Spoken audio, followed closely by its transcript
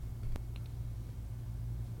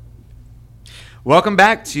Welcome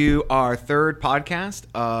back to our third podcast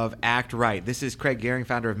of Act Right. This is Craig Gehring,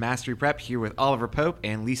 founder of Mastery Prep, here with Oliver Pope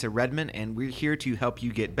and Lisa Redman, and we're here to help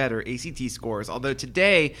you get better ACT scores. Although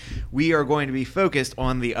today we are going to be focused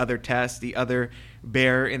on the other test, the other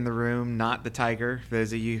bear in the room, not the tiger. For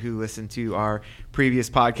those of you who listened to our previous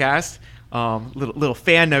podcast, little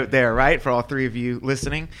fan note there, right, for all three of you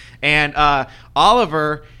listening. And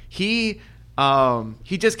Oliver, he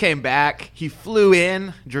just came back. He flew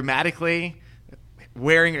in dramatically,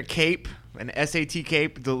 wearing a cape, an SAT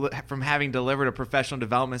cape, from having delivered a professional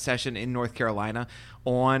development session in North Carolina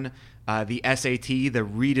on the SAT, the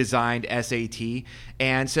redesigned SAT.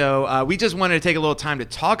 And so we just wanted to take a little time to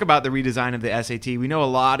talk about the redesign of the SAT. We know a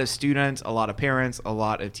lot of students, a lot of parents, a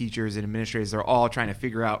lot of teachers and administrators are all trying to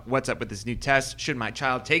figure out what's up with this new test. Should my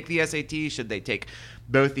child take the SAT? Should they take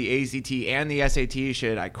both the ACT and the SAT?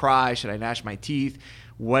 Should I cry? Should I gnash my teeth?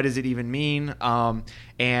 What does it even mean? So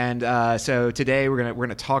today we're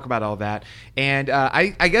gonna talk about all that. And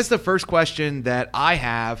I guess the first question that I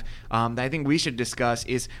have that I think we should discuss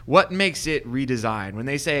is what makes it redesigned. When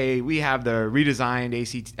they say we have the redesigned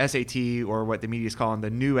SAT, or what the media is calling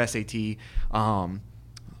the new SAT,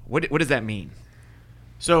 what does that mean?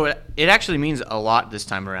 So it actually means a lot this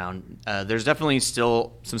time around. There's definitely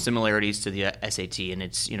still some similarities to the SAT, and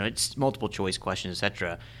it's multiple choice questions,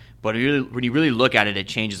 etc. But when you really look at it, it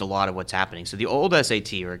changes a lot of what's happening. So the old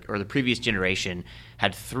SAT, or the previous generation,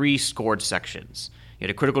 had 3 scored sections. You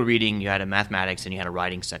had a critical reading, you had a mathematics, and you had a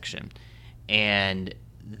writing section. And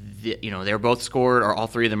they were both scored, or all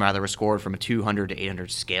 3 of them rather, were scored from a 200 to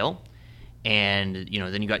 800 scale. And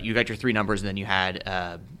then you got your 3 numbers, and then you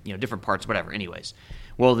had different parts, whatever. Anyways,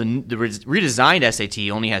 well, the redesigned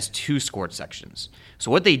SAT only has 2 scored sections.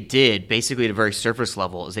 So what they did, basically at a very surface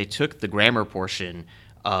level, is they took the grammar portion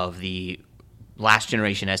of the last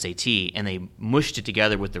generation SAT and they mushed it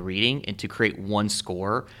together with the reading and to create one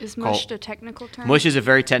score. Is mushed a technical term? Mush is a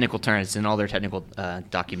very technical term. It's in all their technical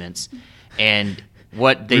documents. And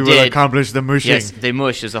what they did, will accomplish the mushing. Yes, they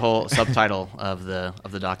mush is the whole subtitle of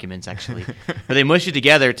the documents, actually. But they mush it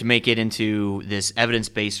together to make it into this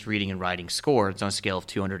evidence-based reading and writing score. It's on a scale of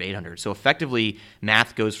 200 to 800. So effectively,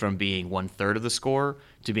 math goes from being 1/3 of the score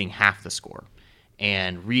to being half the score.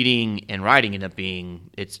 And reading and writing end up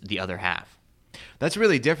being it's the other half. That's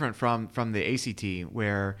really different from the ACT,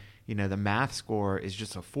 where the math score is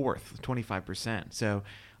just a fourth, 25%. So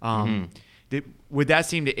would that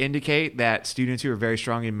seem to indicate that students who are very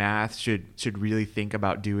strong in math should really think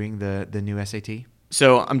about doing the new SAT?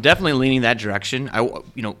 So I'm definitely leaning that direction.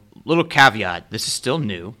 Little caveat: this is still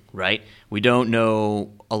new, right? We don't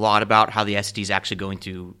know a lot about how the SAT is actually going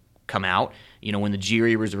to come out. When the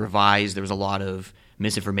GRE was revised, there was a lot of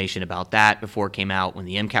misinformation about that before it came out. When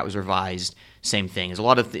the MCAT was revised, same thing. There's a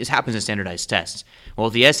lot of this happens in standardized tests. Well,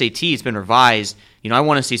 if the SAT has been revised, I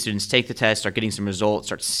want to see students take the test, start getting some results,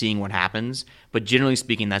 start seeing what happens. But generally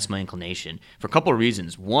speaking, that's my inclination for a couple of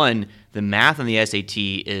reasons. One, the math on the SAT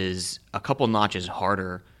is a couple notches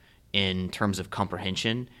harder in terms of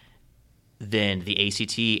comprehension than the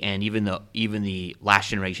ACT and even the last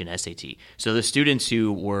generation SAT. So the students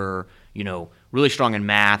who were really strong in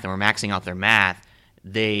math and were maxing out their math,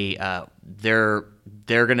 they're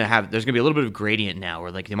gonna have there's gonna be a little bit of gradient now,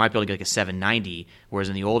 where they might be able to get like a 790, whereas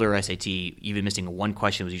in the older SAT, even missing one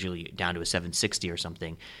question was usually down to a 760 or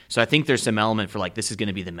something. So I think there's some element for this is going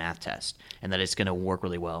to be the math test and that it's going to work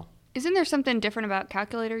really well. Isn't there something different about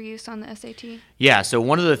calculator use on the SAT? Yeah. So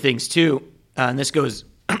one of the things too, and this goes.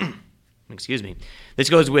 Excuse me. This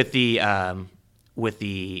goes with the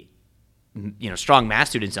strong math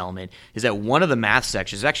students element, is that one of the math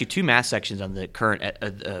sections, there's actually 2 math sections on the current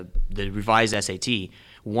the revised SAT.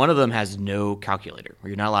 One of them has no calculator, or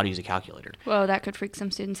you're not allowed to use a calculator. Well, that could freak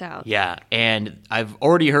some students out. Yeah, and I've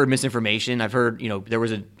already heard misinformation. I've heard there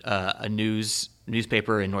was a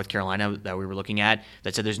newspaper in North Carolina that we were looking at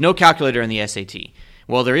that said there's no calculator in the SAT.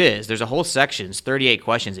 Well, there is. There's a whole section, 38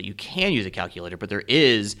 questions that you can use a calculator, but there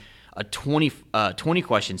is a 20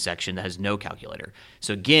 question section that has no calculator.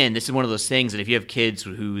 So again, this is one of those things that if you have kids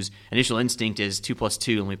whose initial instinct is 2 +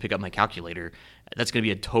 2 and we pick up my calculator, that's going to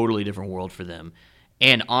be a totally different world for them.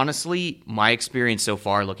 And honestly, my experience so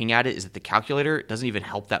far looking at it is that the calculator doesn't even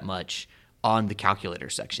help that much on the calculator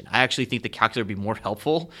section. I actually think the calculator would be more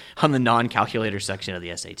helpful on the non-calculator section of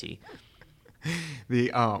the SAT.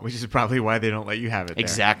 Which is probably why they don't let you have it there.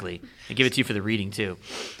 Exactly. They give it to you for the reading too.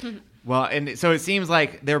 Well, and so it seems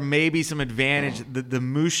like there may be some advantage. The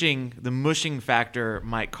mushing factor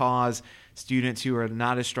might cause students who are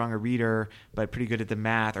not as strong a reader but pretty good at the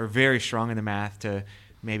math, or very strong in the math, to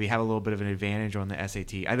maybe have a little bit of an advantage on the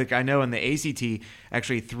SAT. I know in the ACT,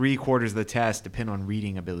 actually 3/4 of the test depend on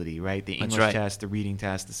reading ability, right? The English test, the reading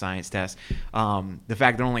test, the science test. The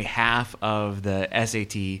fact that only half of the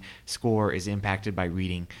SAT score is impacted by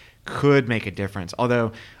reading could make a difference.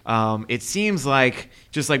 Although it seems like,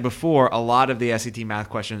 just like before, a lot of the SAT math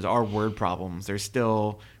questions are word problems. They're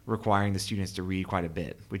still requiring the students to read quite a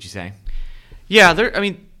bit, would you say? Yeah,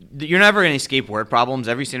 you're never going to escape word problems.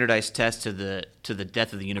 Every standardized test to the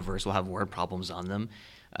death of the universe will have word problems on them.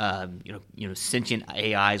 Sentient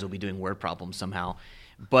AIs will be doing word problems somehow.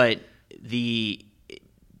 But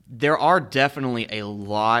there are definitely a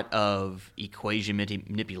lot of equation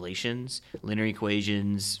manipulations, linear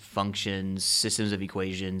equations, functions, systems of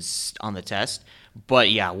equations on the test. But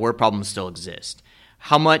yeah, word problems still exist.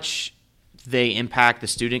 How much they impact the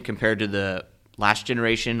student compared to the last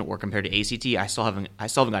generation or compared to ACT, I still haven't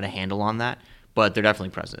got a handle on that, but they're definitely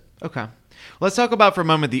present. Okay. Let's talk about for a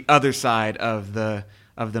moment the other side of the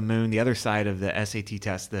moon, the other side of the SAT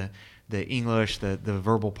test, the English, the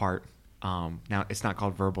verbal part. Now it's not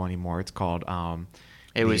called verbal anymore. It's called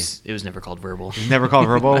It was never called verbal. It's never called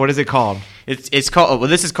verbal. What is it called? It's called. Well,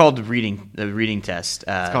 this is called the reading test.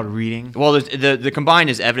 It's called reading. Well, the combined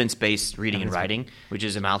is evidence-based reading and writing, which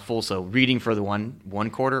is a mouthful. So reading for the one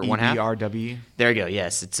quarter, one half. EBRW. There you go.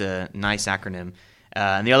 Yes, it's a nice acronym.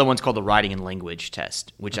 And the other one's called the writing and language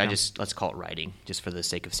test, which let's call it writing, just for the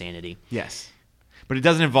sake of sanity. Yes, but it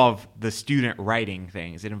doesn't involve the student writing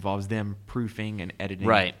things. It involves them proofing and editing.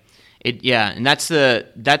 Right. And that's a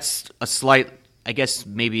slight, I guess,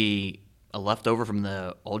 maybe a leftover from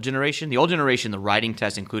the old generation. The old generation, the writing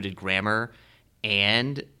test included grammar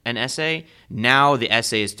and an essay. Now the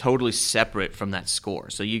essay is totally separate from that score.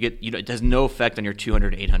 So it has no effect on your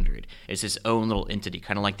 200 800. It's its own little entity,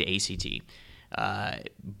 kind of like the ACT.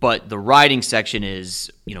 But the writing section is,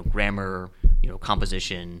 grammar,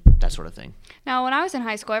 composition, that sort of thing. Now, when I was in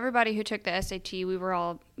high school, everybody who took the SAT, we were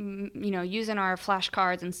all, using our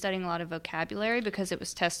flashcards and studying a lot of vocabulary because it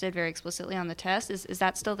was tested very explicitly on the test. Is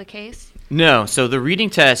that still the case? No. So the reading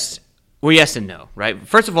test, well, yes and no, right?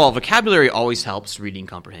 First of all, vocabulary always helps reading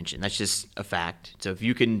comprehension. That's just a fact. So if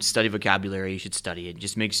you can study vocabulary, you should study it. It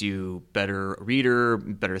just makes you better reader,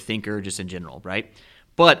 better thinker, just in general, right?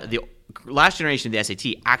 But the last generation of the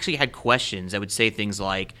SAT actually had questions that would say things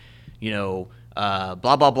like, blah,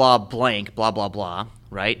 blah, blah, blank, blah, blah, blah,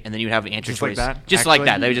 right? And then you would have an answer choice. Just like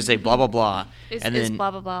that. They would just say blah, blah, blah. Is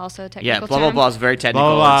blah, blah, blah also a technical term? Yeah, blah, blah, blah is very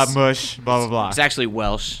technical. Blah, blah, blah, mush, blah, blah, blah. It's actually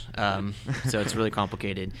Welsh, so it's really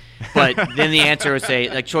complicated. But then the answer would say,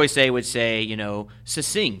 like choice A would say,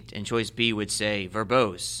 succinct, and choice B would say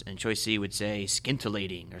verbose, and choice C would say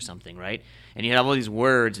scintillating or something, right? And you have all these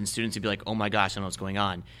words, and students would be like, oh my gosh, I don't know what's going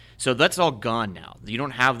on. So that's all gone now. You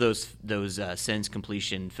don't have those sentence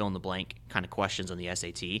completion, fill in the blank kind of questions on the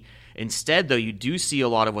SAT. Instead, though, you do see a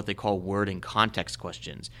lot of what they call word and context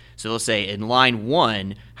questions. So they'll say in line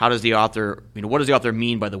 1, what does the author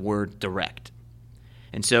mean by the word direct?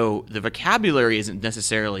 And so the vocabulary isn't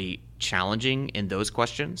necessarily challenging in those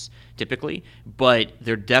questions typically, but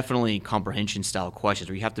they're definitely comprehension style questions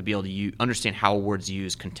where you have to be able to understand how a word's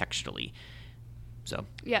used contextually. So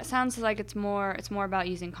yeah, it sounds like it's more about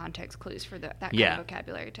using context clues for that kind of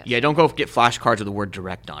vocabulary test. Yeah, don't go get flashcards with the word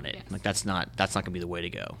direct on it. Yes. Like that's not going to be the way to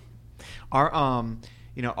go.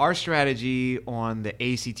 Our strategy on the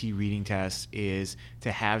ACT reading test is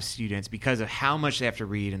to have students, because of how much they have to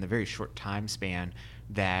read in the very short time span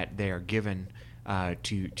that they are given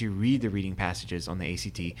to read the reading passages on the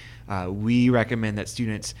ACT, we recommend that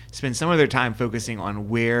students spend some of their time focusing on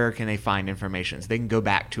where can they find information so they can go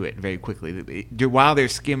back to it very quickly. While they're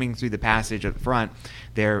skimming through the passage at the front,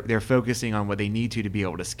 they're focusing on what they need to be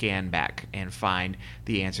able to scan back and find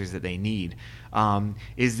the answers that they need.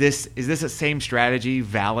 Is this the same strategy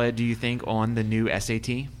valid, do you think, on the new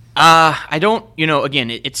SAT? I don't,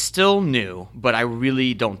 again, it's still new, but I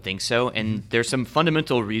really don't think so. And there's some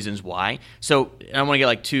fundamental reasons why. So I don't want to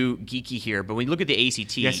get too geeky here, but when you look at the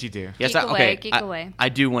ACT. Yes, you do. Yes, geek away. I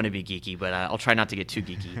do want to be geeky, but I'll try not to get too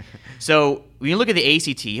geeky. So when you look at the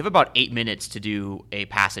ACT, you have about 8 minutes to do a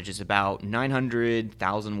passage. It's about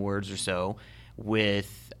 900,000 words or so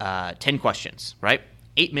with 10 questions, right?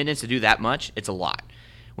 8 minutes to do that much, it's a lot.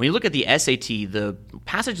 When you look at the SAT, the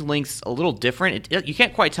passage length's a little different. You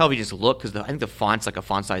can't quite tell if you just look because I think the font's like a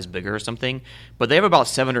font size bigger or something. But they have about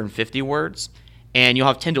 750 words, and you'll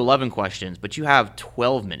have 10 to 11 questions, but you have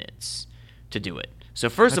 12 minutes to do it. So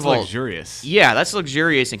first of all, that's luxurious. Yeah, that's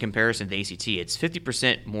luxurious in comparison to the ACT. It's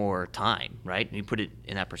 50% more time, right? And you put it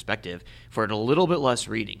in that perspective for a little bit less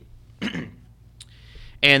reading.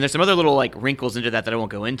 And there's some other little like wrinkles into that I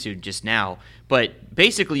won't go into just now. But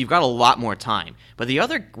basically, you've got a lot more time. But the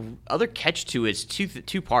other catch to it is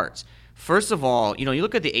two parts. First of all, you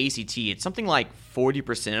look at the ACT, it's something like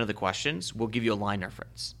 40% of the questions will give you a line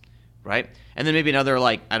reference, right? And then maybe another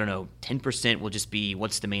 10% will just be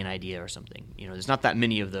what's the main idea or something. There's not that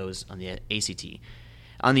many of those on the ACT.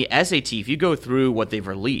 On the SAT, if you go through what they've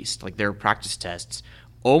released, like their practice tests,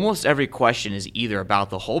 almost every question is either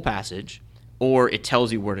about the whole passage or it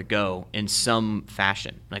tells you where to go in some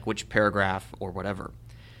fashion, like which paragraph or whatever.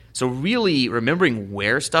 So really, remembering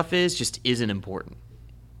where stuff is just isn't important.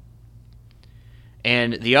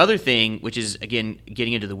 And the other thing, which is, again,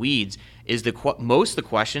 getting into the weeds, is most of the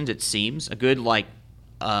questions, it seems, a good, I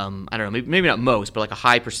don't know, maybe not most, but like a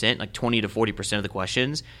high percent, like 20 to 40% of the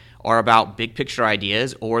questions are about big picture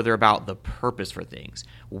ideas, or they're about the purpose for things.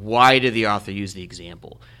 Why did the author use the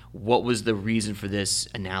example? What was the reason for this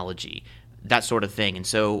analogy? That sort of thing. And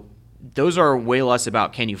so those are way less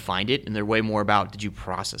about can you find it, and they're way more about did you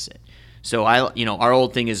process it. So our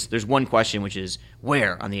old thing is there's one question which is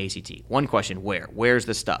where on the ACT. One question, where? Where's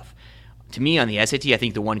the stuff? To me on the SAT, I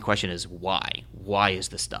think the one question is why. Why is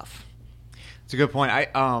the stuff? It's a good point.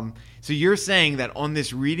 So you're saying that on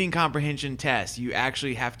this reading comprehension test, you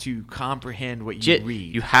actually have to comprehend what you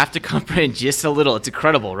read. You have to comprehend just a little. It's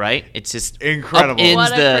incredible, right? It's just incredible.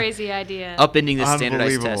 What a crazy idea. Upending the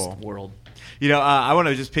standardized test world. I want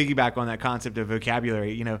to just piggyback on that concept of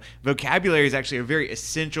vocabulary. Vocabulary is actually a very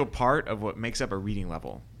essential part of what makes up a reading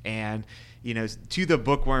level. And, to the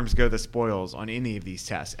bookworms go the spoils on any of these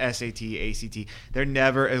tests, SAT, ACT. They're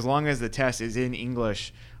never, as long as the test is in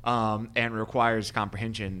English and requires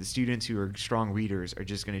comprehension, the students who are strong readers are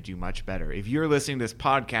just going to do much better. If you're listening to this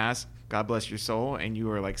podcast, God bless your soul, and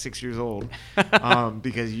you are like 6 years old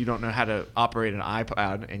because you don't know how to operate an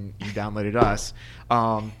iPad and you downloaded us,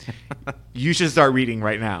 you should start reading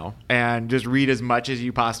right now and just read as much as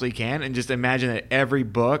you possibly can, and just imagine that every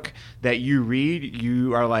book that you read,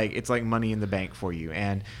 you are like, it's like money in the bank for you.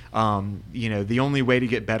 And the only way to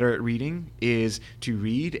get better at reading is to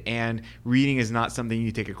read, and reading is not something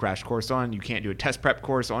you take a crash course on. You can't do a test prep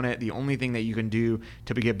course on it. The only thing that you can do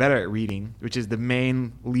to get better at reading, which is the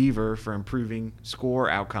main lever for improving score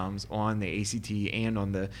outcomes on the ACT and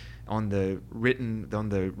on the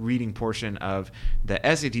reading portion of the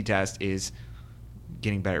SAT test, is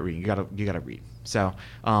getting better at reading. You gotta read. So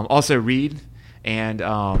also read, and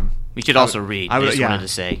we should also read. I wanted to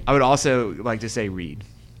say. I would also like to say read.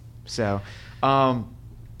 So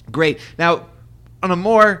great. Now, on a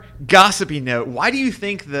more gossipy note, why do you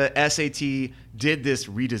think the SAT did this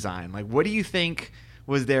redesign? Like, what do you think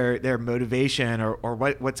was their motivation, or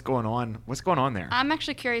what's going on? What's going on there? I'm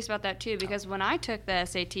actually curious about that too, because when I took the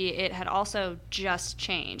SAT, it had also just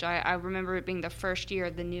changed. I remember it being the first year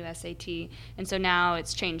of the new SAT, and so now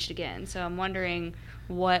it's changed again. So I'm wondering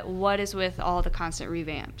what is with all the constant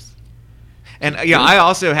revamps. And I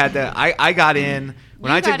also had that. I got in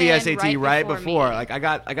when I took the SAT right before. Me. Like I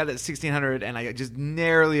got that 1600, and I just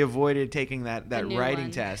narrowly avoided taking that writing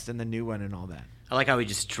one. test and the new one and all that. I like how we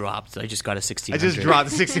just dropped. I just got a 1600. I just dropped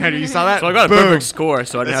the 1600. You saw that? So I got a perfect score,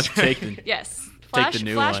 so I didn't have to take the yes. Take the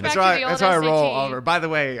new one. That's how I roll, Oliver. By the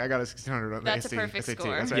way, I got a 1600 on the That's a perfect SAT.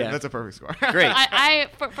 score. That's a perfect score. Great.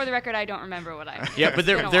 For the record, I don't remember what I. Yeah, but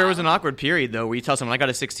there was an awkward period though where you tell someone I got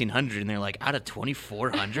a 1600 and they're like, out of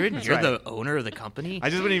 2400, you're the owner of the company. I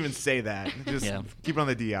just wouldn't even say that. Just keep it on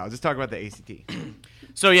the DL. Just talk about the ACT.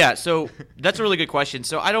 So that's a really good question.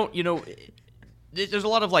 So I don't, there's a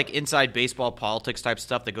lot of like inside baseball politics type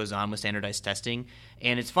stuff that goes on with standardized testing,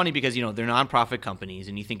 and it's funny because they're nonprofit companies,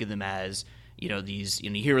 and you think of them as these,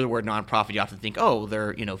 you hear the word nonprofit, you often think, oh,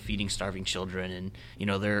 they're feeding starving children,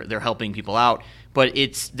 and they're helping people out, but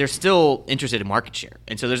they're still interested in market share,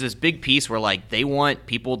 and so there's this big piece where like they want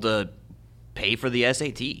people to pay for the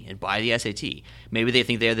SAT and buy the SAT. Maybe they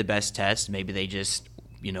think they're the best test. Maybe they just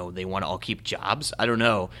they want to all keep jobs. I don't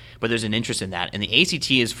know. But there's an interest in that. And the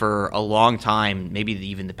ACT is for a long time, maybe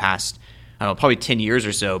even the past, I don't know, probably 10 years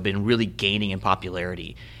or so, been really gaining in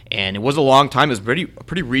popularity. And it was a long time. It was a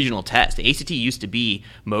pretty regional test. The ACT used to be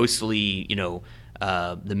mostly,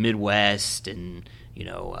 the Midwest and,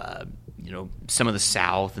 some of the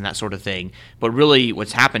South and that sort of thing. But really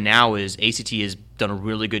what's happened now is ACT has done a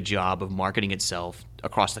really good job of marketing itself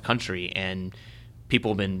across the country, and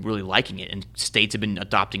people have been really liking it, and states have been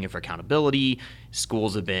adopting it for accountability.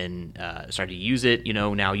 Schools have been starting to use it,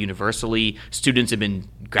 now universally. Students have been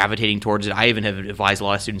gravitating towards it. I even have advised a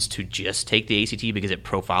lot of students to just take the ACT because it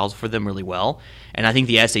profiles for them really well. And I think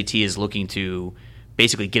the SAT is looking to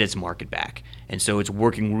basically get its market back. And so it's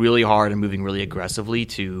working really hard and moving really aggressively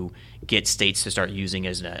to get states to start using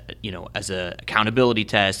as a accountability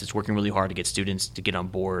test. It's working really hard to get students to get on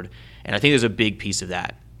board, and I think there's a big piece of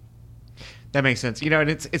that. That makes sense. And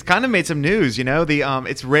it's kind of made some news,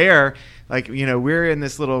 it's rare. Like, we're in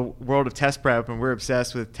this little world of test prep and we're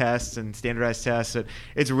obsessed with tests and standardized tests.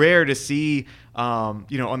 It's rare to see, on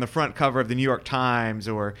the front cover of the New York Times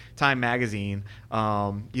or Time Magazine,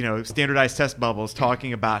 standardized test bubbles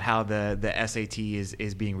talking about how the SAT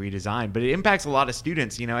is being redesigned. But it impacts a lot of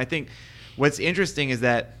students. I think what's interesting is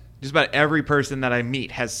that just about every person that I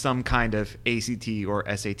meet has some kind of ACT or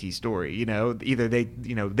SAT story. Either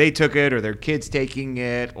they took it or their kids taking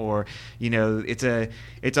it, or it's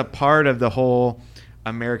a part of the whole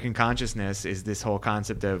American consciousness is this whole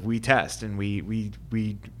concept of we test and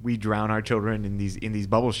we drown our children in these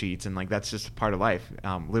bubble sheets, and like that's just a part of life.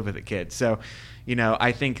 Live with it, kids. So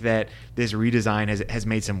I think that this redesign has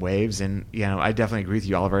made some waves, and I definitely agree with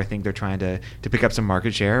you, Oliver. I think they're trying to pick up some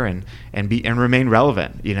market share and remain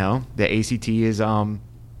relevant. The ACT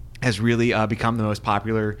has really become the most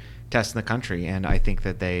popular test in the country, and I think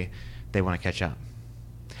that they want to catch up.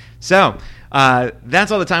 So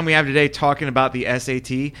that's all the time we have today talking about the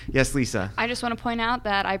SAT. Yes, Lisa? I just want to point out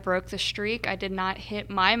that I broke the streak. I did not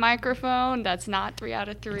hit my microphone. That's not 3 out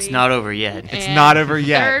of 3. It's not over yet. It's not over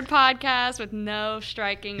yet. Third podcast with no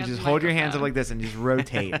striking of the just hold your hands up microphone. like this and just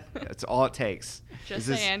rotate. That's all it takes. Just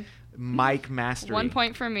This is saying. mic mastery. 1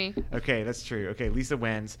 point for me. Okay, that's true. Okay, Lisa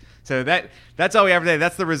wins. So that's all we have today.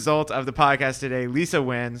 That's the result of the podcast today. Lisa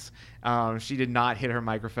wins. She did not hit her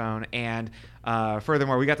microphone. And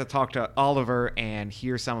furthermore, we got to talk to Oliver and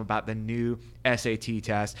hear some about the new SAT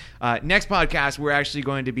test. Next podcast, we're actually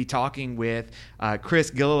going to be talking with Chris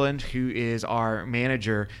Gilliland, who is our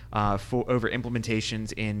manager over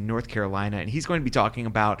implementations in North Carolina. And he's going to be talking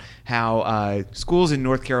about how schools in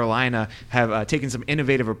North Carolina have taken some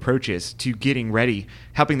innovative approaches to getting ready,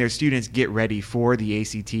 helping their students get ready for the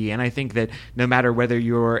ACT. And I think that no matter whether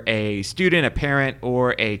you're a student, a parent,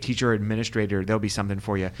 or a teacher or administrator, there'll be something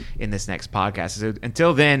for you in this next podcast. So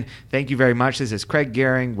until then, thank you very much. This is Craig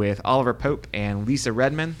Gehring with Oliver Pope and Lisa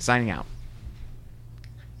Redmond signing out.